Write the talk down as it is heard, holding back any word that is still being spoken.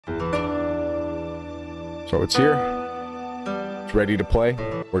So it's here. It's ready to play.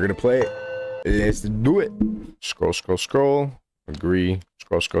 We're gonna play it. Let's do it. Scroll, scroll, scroll. Agree.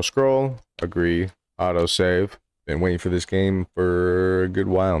 Scroll, scroll, scroll. Agree. Auto save. Been waiting for this game for a good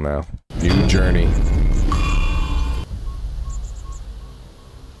while now. New journey.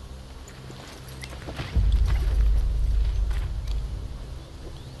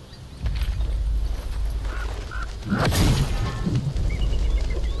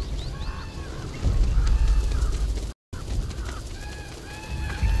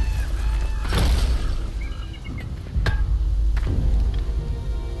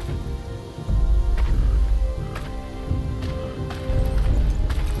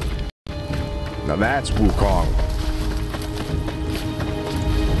 Now that's Wukong.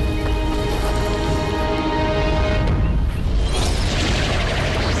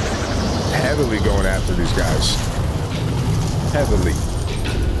 Heavily going after these guys. Heavily.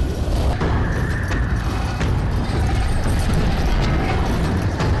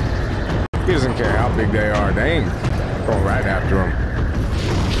 He doesn't care how big they are. They ain't going right after them.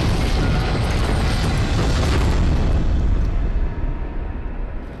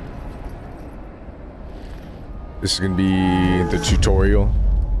 This is gonna be the tutorial,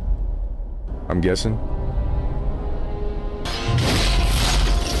 I'm guessing.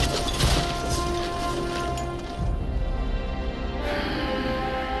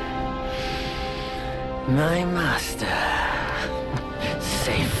 My master.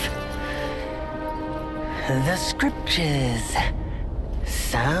 Safe. The scriptures.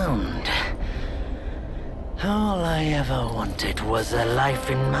 Sound. All I ever wanted was a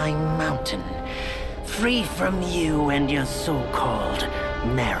life in my mountain, free from you and your so-called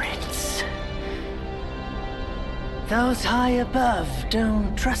merits. Those high above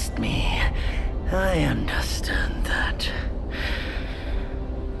don't trust me. I understand that.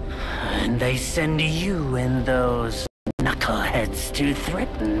 And they send you and those knuckleheads to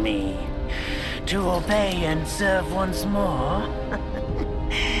threaten me, to obey and serve once more.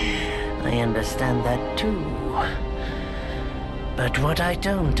 I understand that too. But what I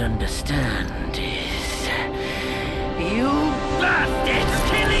don't understand is you bastards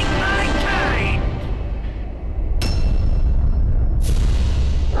killing my kind!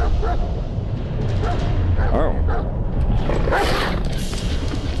 Oh.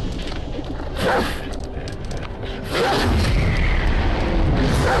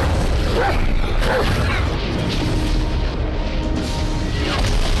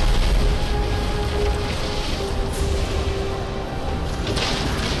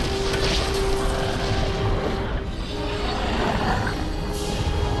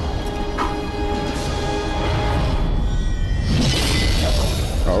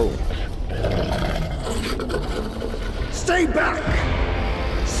 Stay back,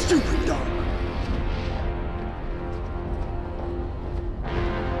 stupid dog.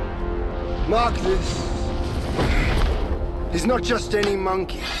 Mark this. He's not just any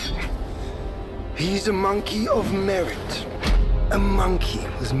monkey. He's a monkey of merit. A monkey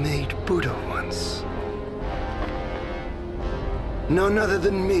was made Buddha once. None other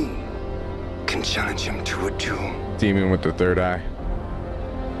than me can challenge him to a duel. Demon with the third eye.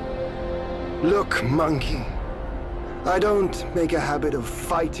 Look, monkey. I don't make a habit of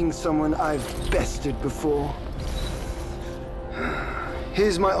fighting someone I've bested before.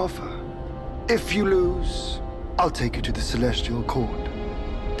 Here's my offer. If you lose, I'll take you to the Celestial Court.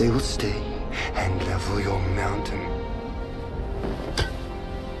 They will stay and level your mountain.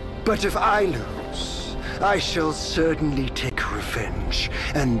 But if I lose, I shall certainly take revenge,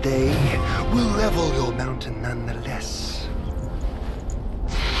 and they will level your mountain nonetheless.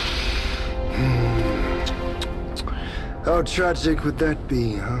 How tragic would that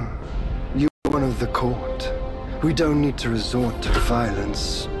be, huh? You're one of the court. We don't need to resort to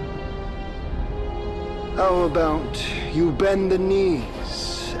violence. How about you bend the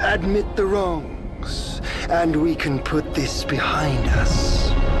knees, admit the wrongs, and we can put this behind us.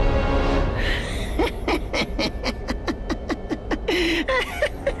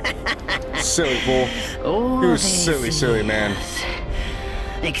 Silly fool. All He was these silly man. years,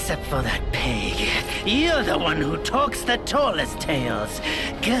 except for that pig. You're the one who talks the tallest tales.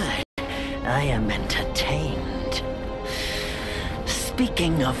 Good. I am entertained.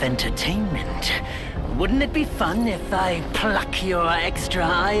 Speaking of entertainment, wouldn't it be fun if I pluck your extra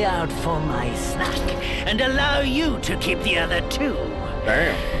eye out for my snack and allow you to keep the other two?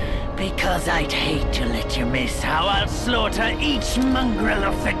 Damn. Because I'd hate to let you miss how I'll slaughter each mongrel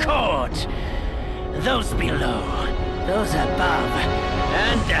of the court. Those below, those above,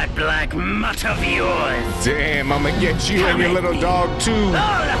 and that black mutt of yours. Damn, I'ma get you and your little dog too. All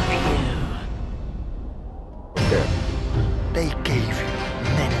of you.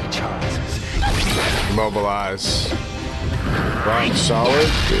 immobilize. Rock solid.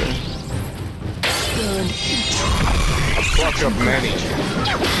 A pluck of many.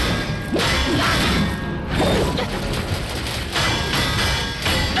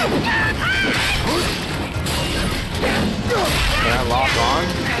 Can I lock on?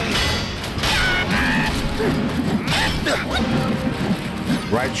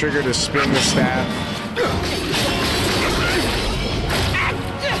 Right trigger to spin the staff.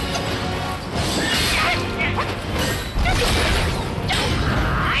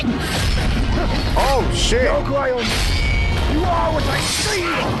 Oh shit! You are what I say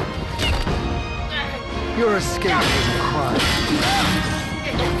you are! Your escape is a crime.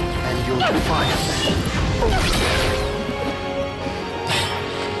 And your defiance.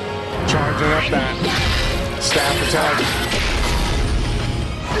 Charging up that staff attack.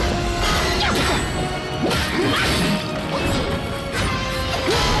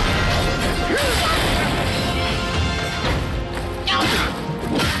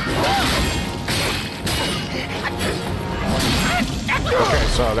 Okay,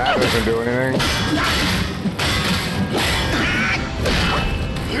 so that doesn't do anything.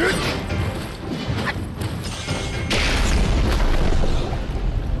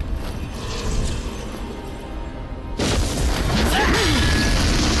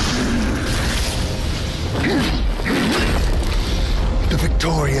 The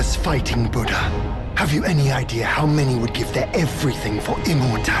victorious fighting Buddha. Have you any idea how many would give their everything for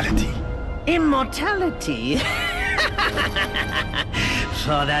immortality? Immortality?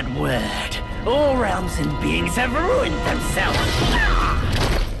 For that word, all realms and beings have ruined themselves.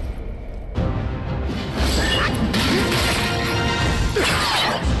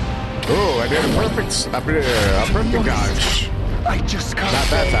 Oh, I did a perfect dodge. I just can't. Not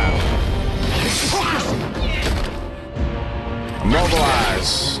that time.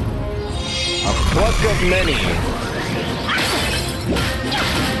 Mobilize. A pluck of many.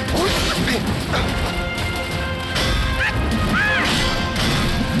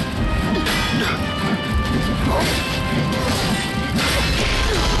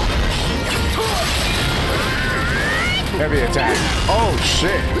 Heavy attack. Oh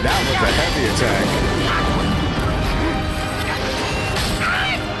shit, that was a heavy attack.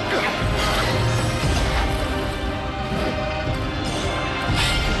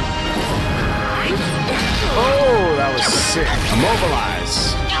 Oh, that was sick.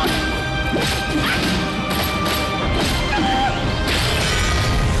 Mobilize.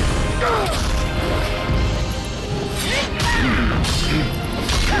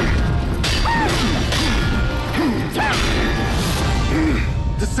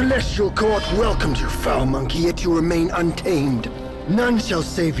 The Celestial Court welcomed you, foul monkey, yet you remain untamed. None shall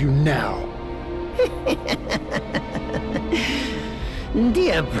save you now.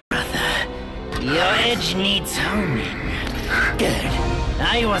 Dear brother, your edge needs honing. Good.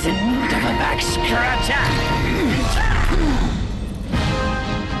 I was in need of a back scratcher.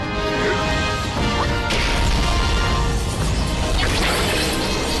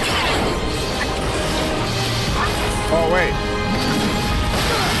 Oh wait.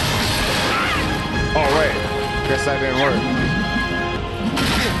 Oh wait. Guess that didn't work.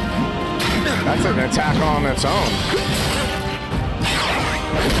 That's an attack on its own.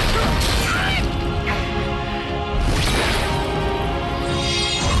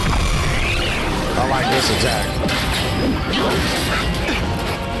 I like this attack.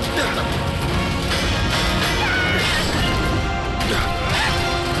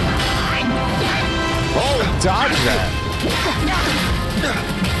 Oh, dodge that.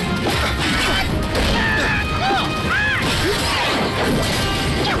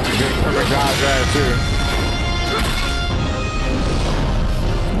 Dodge that too.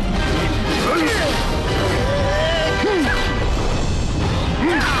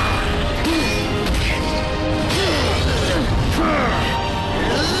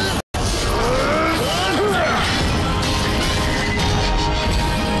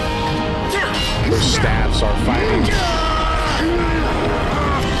 The staffs are fighting.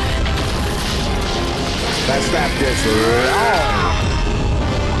 That staff gets long.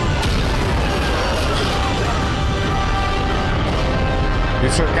 He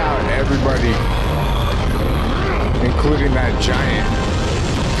took out everybody, including that giant.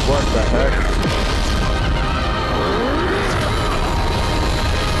 What the heck?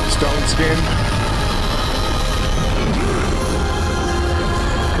 Stone skin.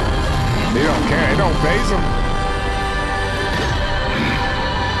 He don't care. It don't phase him.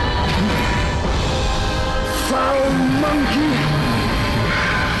 Foul monkey!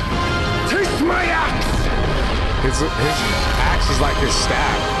 Taste my axe! His axe is like his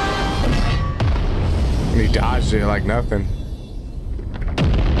staff. And he dodged it like nothing.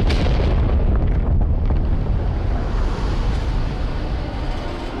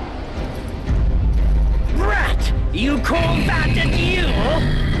 Rat! You call that a duel?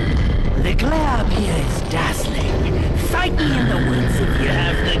 The glare up here is dazzling. Fight me in the woods if you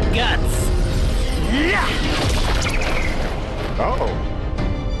have the guts. Oh.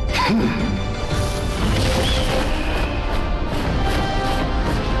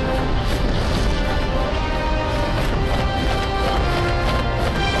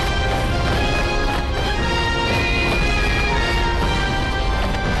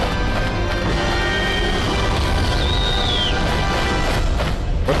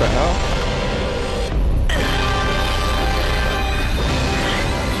 What the hell?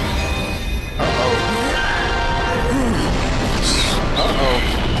 Uh-oh.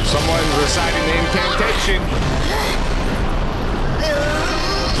 Someone's reciting the incantation.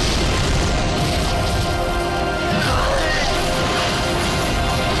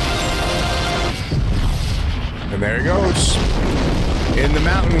 And there he goes. In the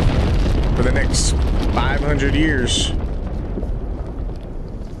mountain for the next 500 years.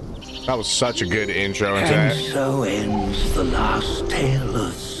 That was such a good intro into that. And so ends the last tale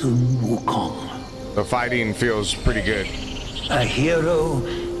of Sun Wukong. The fighting feels pretty good. A hero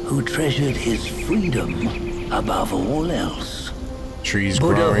who treasured his freedom above all else. Trees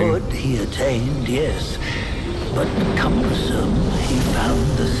growing. Buddhahood he attained, yes, but cumbersome he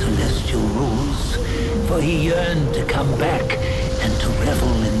found the celestial rules, for he yearned to come back and to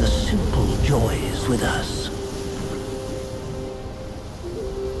revel in the simple joys with us.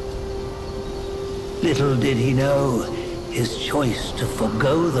 Little did he know, his choice to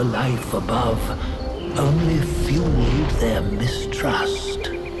forgo the life above only fueled their mistrust.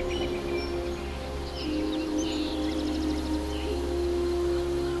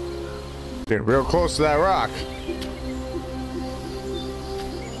 Getting real close to that rock.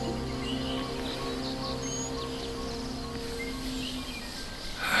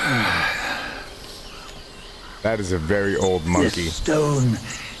 That is a very old monkey. This stone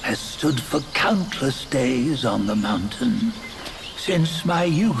has stood for countless days on the mountain. Since my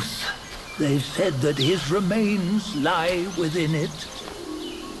youth, they've said that his remains lie within it.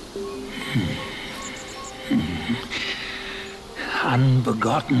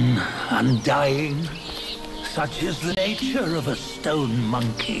 Unbegotten, undying, such is the nature of a stone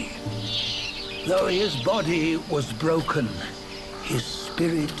monkey. Though his body was broken, his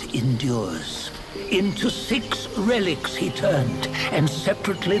spirit endures. Into 6 relics he turned, and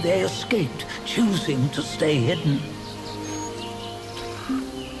separately they escaped, choosing to stay hidden.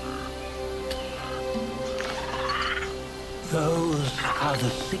 Those are the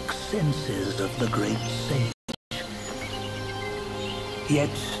 6 senses of the great sage. Yet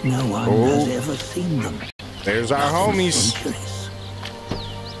no one has ever seen them. There's our homies. Centuries.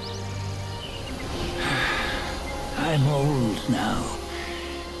 I'm old now.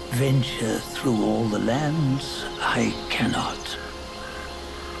 Venture through all the lands I cannot.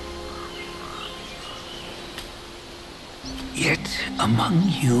 Yet among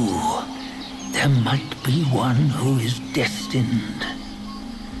you, there might be one who is destined.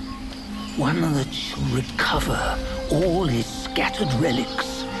 One that shall recover all his scattered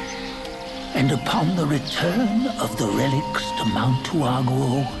relics. And upon the return of the relics to Mount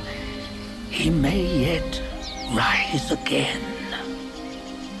Tuaguo, he may yet rise again.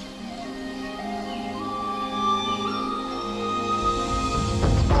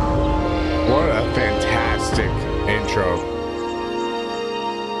 What a fantastic intro.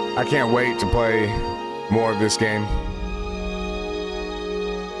 I can't wait to play more of this game.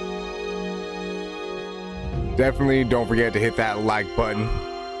 Definitely don't forget to hit that like button.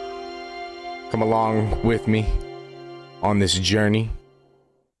 Come along with me on this journey.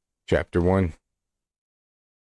 Chapter 1.